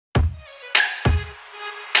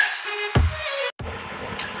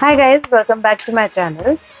Hi guys, welcome back to my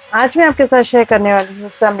channel. आज मैं आपके साथ शेयर करने वाली हूँ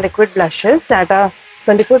some liquid blushes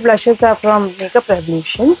the liquid blushes are from Makeup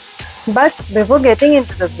Revolution. But before getting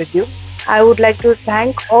into the video, I would like to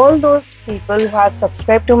thank all those people who have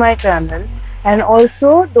subscribed to my channel and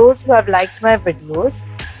also those who have liked my videos.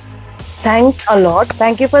 Thanks a lot.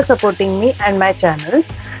 Thank you for supporting me and my channel.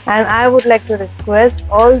 And I would like to request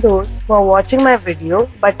all those who are watching my video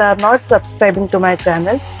but are not subscribing to my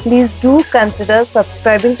channel, please do consider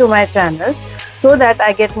subscribing to my channel so that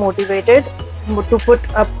I get motivated to put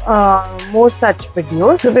up more such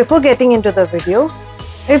videos. So before getting into the video,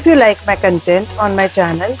 if you like my content on my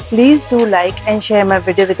channel, please do like and share my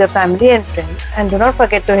video with your family and friends, and do not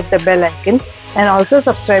forget to hit the bell icon and also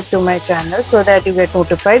subscribe to my channel so that you get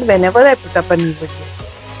notified whenever I put up a new video.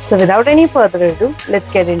 So without any further ado,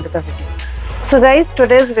 let's get into the video. So guys,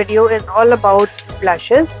 today's video is all about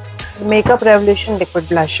blushes, Makeup Revolution liquid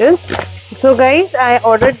blushes. So guys, I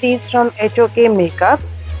ordered these from HOK Makeup.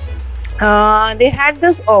 They had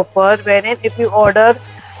this offer wherein if you order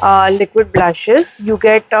liquid blushes, you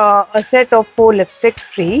get a set of 4 lipsticks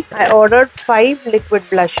free. I ordered 5 liquid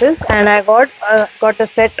blushes and I got a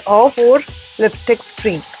set of 4 lipsticks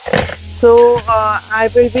free. So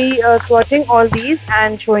I will be swatching all these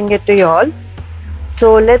and showing it to you all.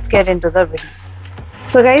 So let's get into the video.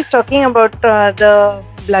 So guys, talking about the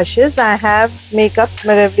blushes, I have Makeup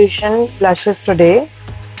Revolution blushes today.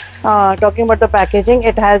 Talking about the packaging,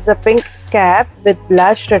 it has a pink cap with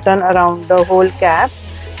blush written around the whole cap.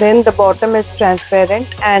 Then the bottom is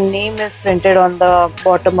transparent and name is printed on the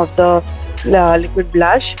bottom of the liquid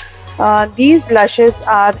blush. These blushes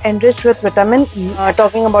are enriched with vitamin E.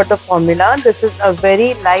 Talking about the formula, this is a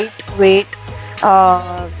very lightweight,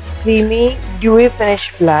 creamy, dewy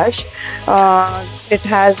finish blush. It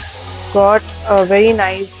has got a very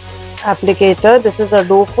nice applicator. This is a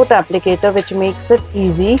doe foot applicator which makes it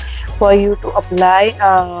easy for you to apply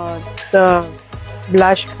the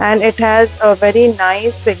blush, and it has a very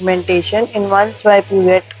nice pigmentation. In one swipe you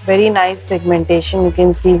get very nice pigmentation. You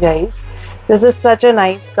can see guys, this is such a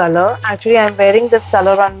nice color. Actually I'm wearing this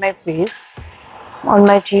color on my face, on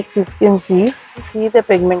my cheeks. You can see the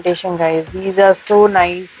pigmentation guys. These are so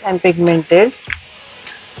nice and pigmented,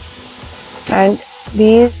 and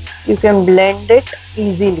these you can blend it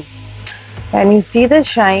easily, and you see the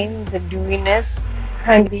shine, the dewiness.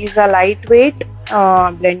 And these are lightweight,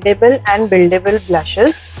 blendable and buildable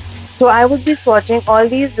blushes. So I would be swatching all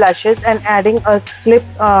these blushes and adding a clip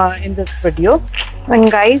in this video. And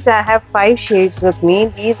guys, I have 5 shades with me.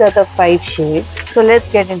 These are the 5 shades. So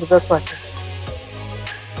let's get into the swatches.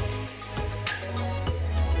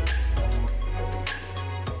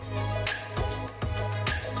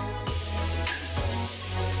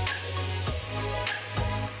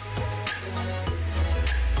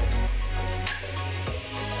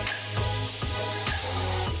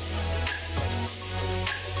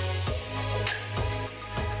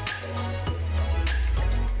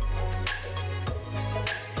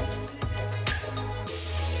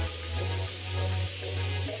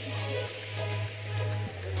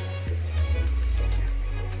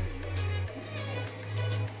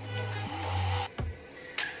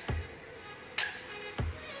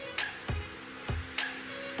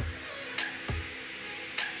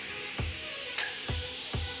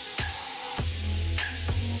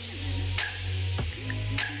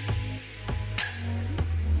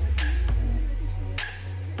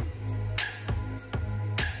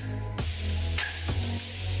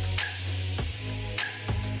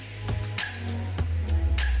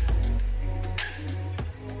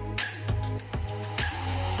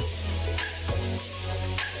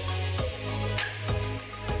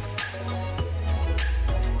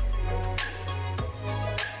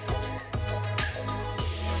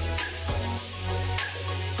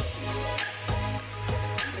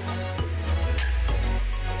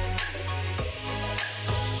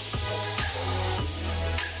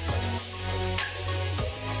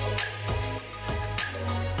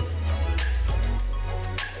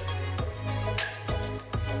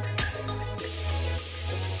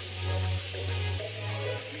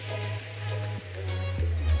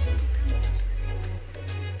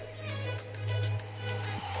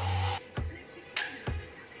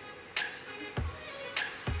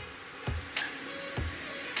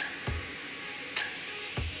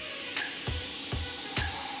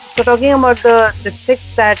 So talking about the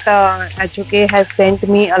lipsticks that HOK has sent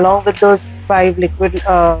me along with those 5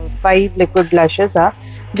 liquid blushes,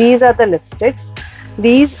 these are the lipsticks.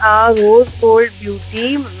 These are Rose Gold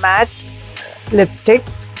Beauty matte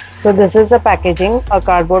lipsticks. So this is a packaging, a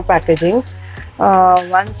cardboard packaging.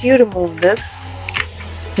 Once you remove this,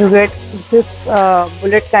 you get this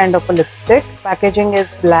bullet kind of a lipstick. Packaging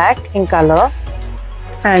is black in color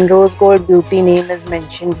and rose gold beauty name is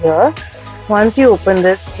mentioned here. Once you open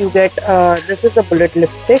this, you get this is a bullet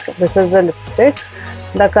lipstick. This is the lipstick.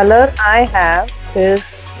 The color I have is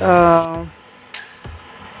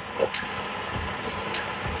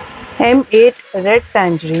M8 red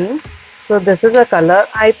tangerine. So this is a color.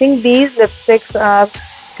 I think these lipsticks are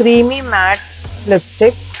creamy matte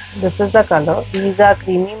lipsticks. This is the color. These are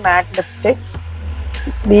creamy matte lipsticks.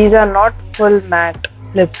 These are not full matte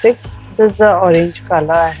lipsticks. This is the orange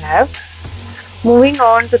color I have. Moving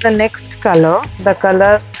on to the next color. The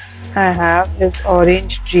color I have is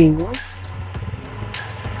orange dreams.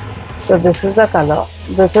 So this is a color.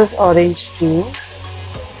 This is orange dream.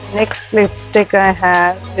 Next lipstick I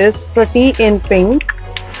have is Pretty in Pink.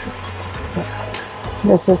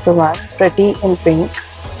 This is the one, Pretty in Pink.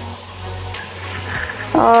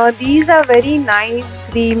 These are very nice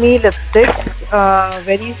creamy lipsticks,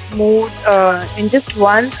 very smooth. In just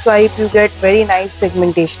one swipe you get very nice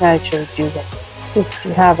pigmentation. I'll show it to you guys. Just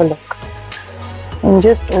have a look. In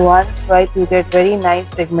just one swipe you get very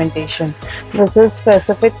nice pigmentation. This is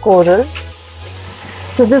Pacific Coral.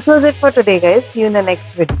 So this was it for today guys. See you in the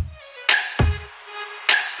next video.